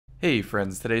Hey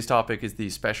friends, today's topic is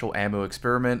the special ammo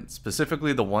experiment,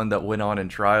 specifically the one that went on in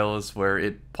trials where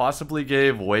it possibly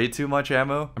gave way too much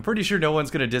ammo. I'm pretty sure no one's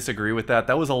gonna disagree with that.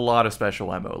 That was a lot of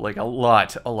special ammo, like a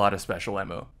lot of special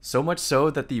ammo. So much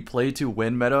so that the play to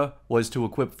win meta was to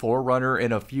equip Forerunner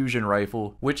in a fusion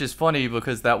rifle, which is funny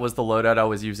because that was the loadout I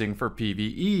was using for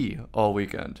PvE all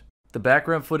weekend. The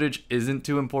background footage isn't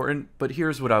too important, but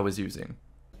here's what I was using.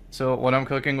 So what I'm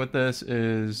cooking with this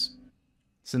is,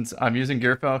 since I'm using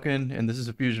Gear Falcon and this is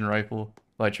a fusion rifle,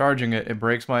 by charging it, it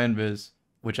breaks my invis,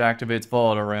 which activates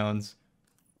volatile rounds,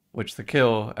 which the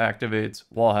kill activates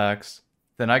wall hacks.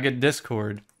 Then I get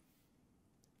Discord.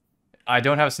 I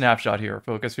don't have Snapshot here.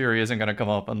 Focus Fury isn't going to come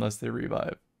up unless they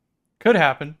revive. Could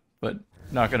happen, but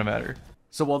not going to matter.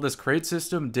 So while this crate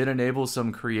system did enable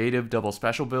some creative double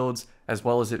special builds, as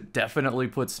well as it definitely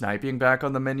put sniping back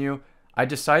on the menu, I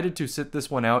decided to sit this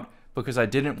one out because I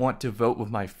didn't want to vote with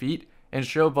my feet and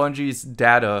show Bungie's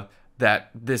data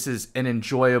that this is an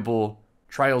enjoyable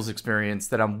trials experience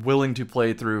that I'm willing to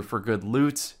play through for good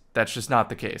loot. That's just not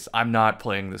the case. I'm not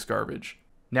playing this garbage.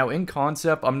 Now in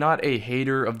concept, I'm not a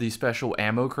hater of these special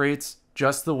ammo crates,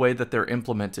 just the way that they're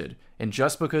implemented. And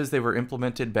just because they were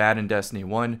implemented bad in Destiny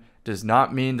 1 does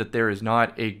not mean that there is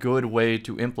not a good way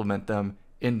to implement them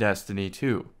in Destiny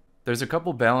 2. There's a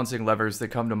couple balancing levers that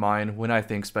come to mind when I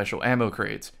think special ammo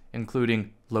crates,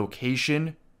 including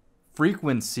location,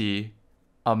 frequency,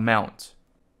 amount.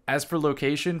 As for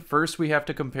location, first we have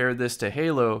to compare this to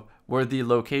Halo, where the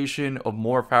location of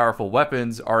more powerful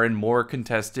weapons are in more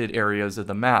contested areas of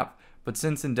the map. But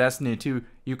since in Destiny 2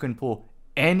 you can pull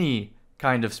any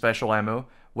kind of special ammo,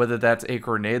 whether that's a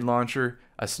grenade launcher,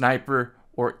 a sniper,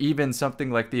 or even something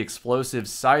like the explosive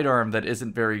sidearm that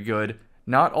isn't very good,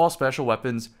 not all special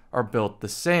weapons are built the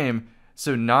same,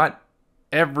 so not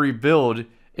every build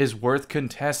is worth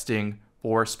contesting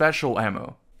for special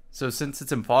ammo. So since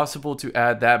it's impossible to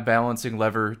add that balancing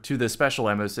lever to the special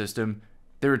ammo system,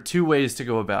 there are two ways to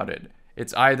go about it.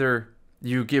 It's either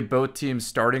you give both teams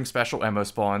starting special ammo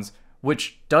spawns,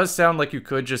 which does sound like you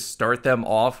could just start them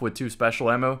off with 2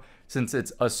 special ammo since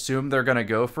it's assumed they're gonna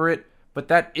go for it, but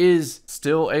that is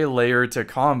still a layer to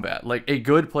combat. Like, a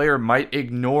good player might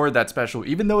ignore that special,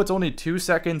 even though it's only 2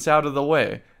 seconds out of the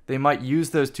way. They might use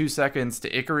those 2 seconds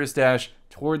to Icarus dash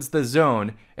towards the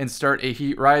zone and start a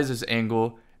Heat Rises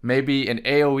angle, maybe an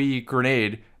AoE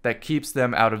grenade that keeps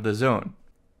them out of the zone.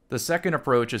 The second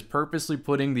approach is purposely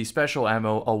putting the special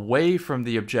ammo away from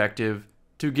the objective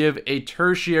to give a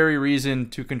tertiary reason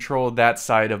to control that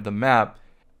side of the map,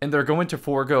 and they're going to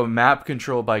forego map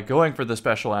control by going for the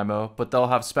special ammo, but they'll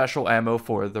have special ammo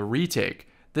for the retake.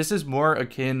 This is more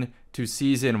akin to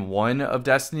Season 1 of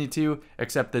Destiny 2,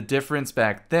 except the difference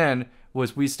back then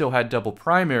was we still had double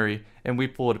primary, and we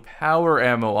pulled power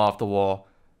ammo off the wall,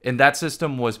 and that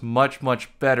system was much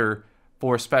better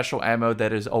for special ammo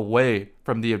that is away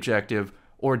from the objective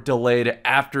or delayed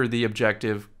after the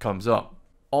objective comes up.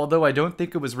 Although I don't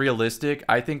think it was realistic,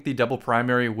 I think the double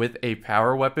primary with a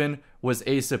power weapon was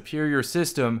a superior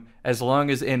system as long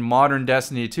as in modern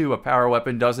Destiny 2 a power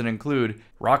weapon doesn't include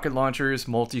rocket launchers,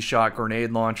 multi-shot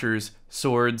grenade launchers,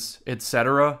 swords,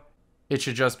 etc. It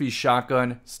should just be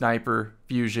shotgun, sniper,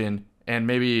 fusion, and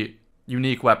maybe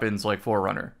unique weapons like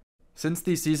Forerunner. Since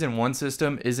the Season 1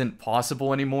 system isn't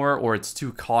possible anymore or it's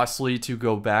too costly to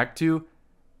go back to,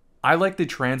 I like the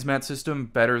transmat system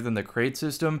better than the crate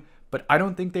system, but I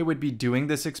don't think they would be doing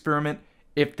this experiment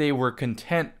if they were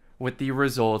content with the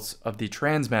results of the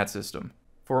transmat system.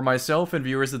 For myself and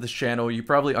viewers of this channel, you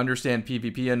probably understand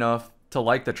PvP enough to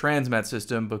like the transmat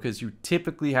system because you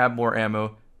typically have more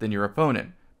ammo than your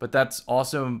opponent. But that's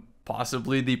also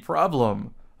possibly the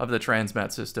problem of the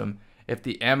transmat system if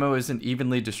the ammo isn't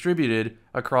evenly distributed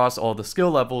across all the skill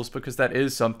levels, because that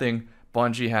is something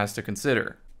Bungie has to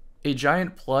consider. A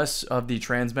giant plus of the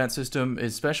transmat system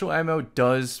is special ammo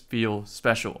does feel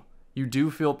special. You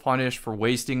do feel punished for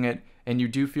wasting it, and you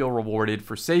do feel rewarded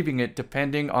for saving it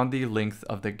depending on the length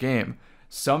of the game.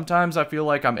 Sometimes I feel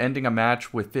like I'm ending a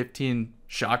match with 15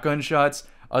 shotgun shots,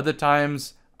 other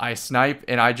times I snipe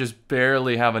and I just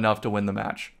barely have enough to win the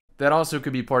match. That also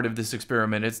could be part of this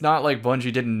experiment. It's not like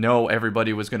Bungie didn't know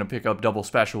everybody was going to pick up double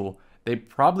special. They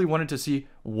probably wanted to see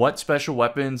what special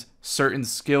weapons certain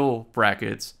skill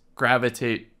brackets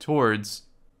gravitate towards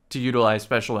to utilize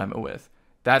special ammo with.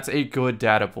 That's a good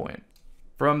data point.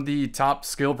 From the top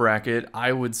skill bracket,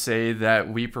 I would say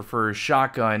that we prefer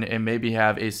shotgun and maybe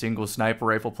have a single sniper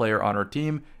rifle player on our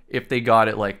team if they got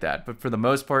it like that. But for the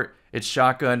most part, it's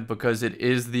shotgun because it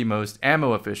is the most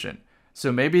ammo efficient.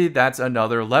 So maybe that's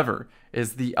another lever,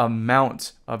 is the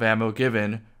amount of ammo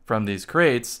given from these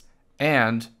crates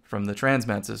and from the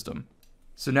transmat system.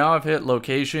 So now I've hit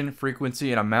location,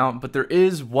 frequency, and amount, but there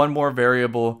is one more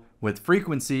variable with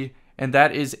frequency, and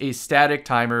that is a static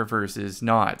timer versus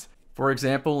not. For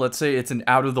example, let's say it's an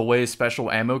out-of-the-way special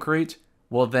ammo crate.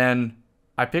 Well then,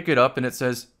 I pick it up and it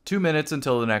says 2 minutes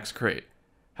until the next crate.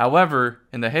 However,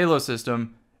 in the Halo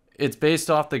system, it's based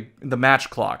off the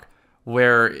match clock,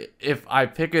 where if I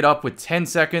pick it up with 10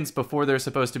 seconds before there's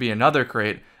supposed to be another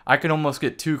crate, I can almost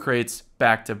get 2 crates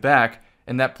back to back,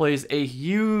 and that plays a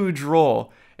huge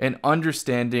role in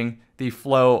understanding the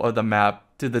flow of the map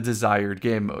to the desired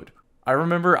game mode. I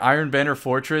remember Iron Banner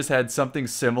Fortress had something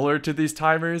similar to these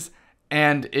timers,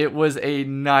 and it was a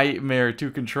nightmare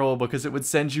to control because it would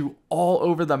send you all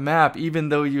over the map even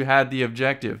though you had the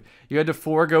objective. You had to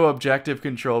forego objective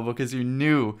control because you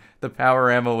knew the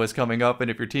power ammo was coming up, and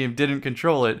if your team didn't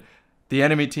control it, the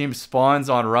enemy team spawns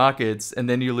on rockets and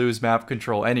then you lose map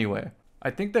control anyway. I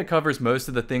think that covers most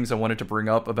of the things I wanted to bring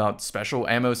up about special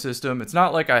ammo system. It's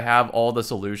not like I have all the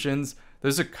solutions.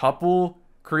 There's a couple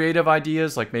creative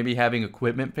ideas, like maybe having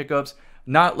equipment pickups.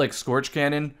 Not like Scorch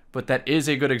Cannon, but that is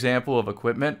a good example of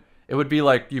equipment. It would be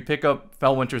like you pick up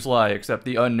Felwinter's Lie, except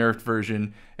the unnerfed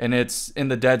version, and it's in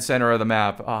the dead center of the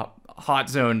map, a hot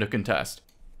zone to contest.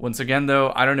 Once again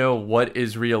though, I don't know what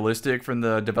is realistic from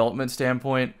the development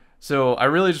standpoint, so I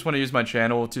really just want to use my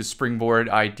channel to springboard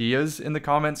ideas in the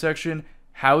comment section.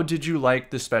 How did you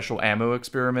like the special ammo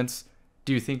experiments?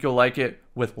 Do you think you'll like it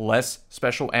with less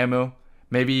special ammo?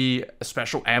 Maybe a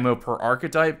special ammo per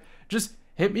archetype? Just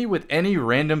hit me with any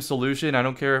random solution. I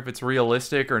don't care if it's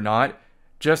realistic or not,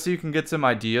 just so you can get some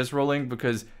ideas rolling,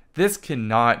 because this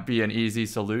cannot be an easy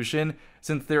solution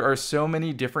since there are so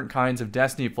many different kinds of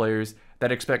Destiny players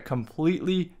that expect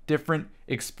completely different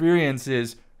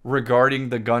experiences regarding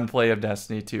the gunplay of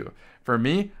Destiny 2. For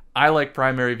me, I like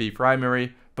primary v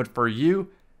primary, but for you,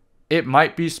 it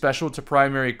might be special to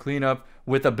primary cleanup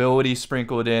with ability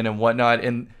sprinkled in and whatnot,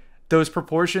 and those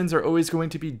proportions are always going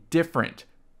to be different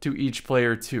to each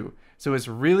player too. So it's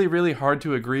really, really hard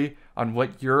to agree on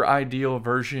what your ideal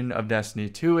version of Destiny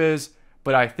 2 is,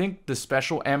 but I think the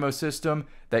special ammo system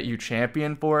that you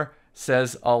champion for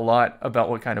says a lot about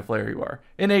what kind of player you are,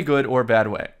 in a good or bad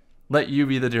way. Let you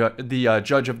be the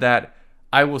judge of that.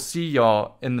 I will see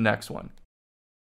y'all in the next one.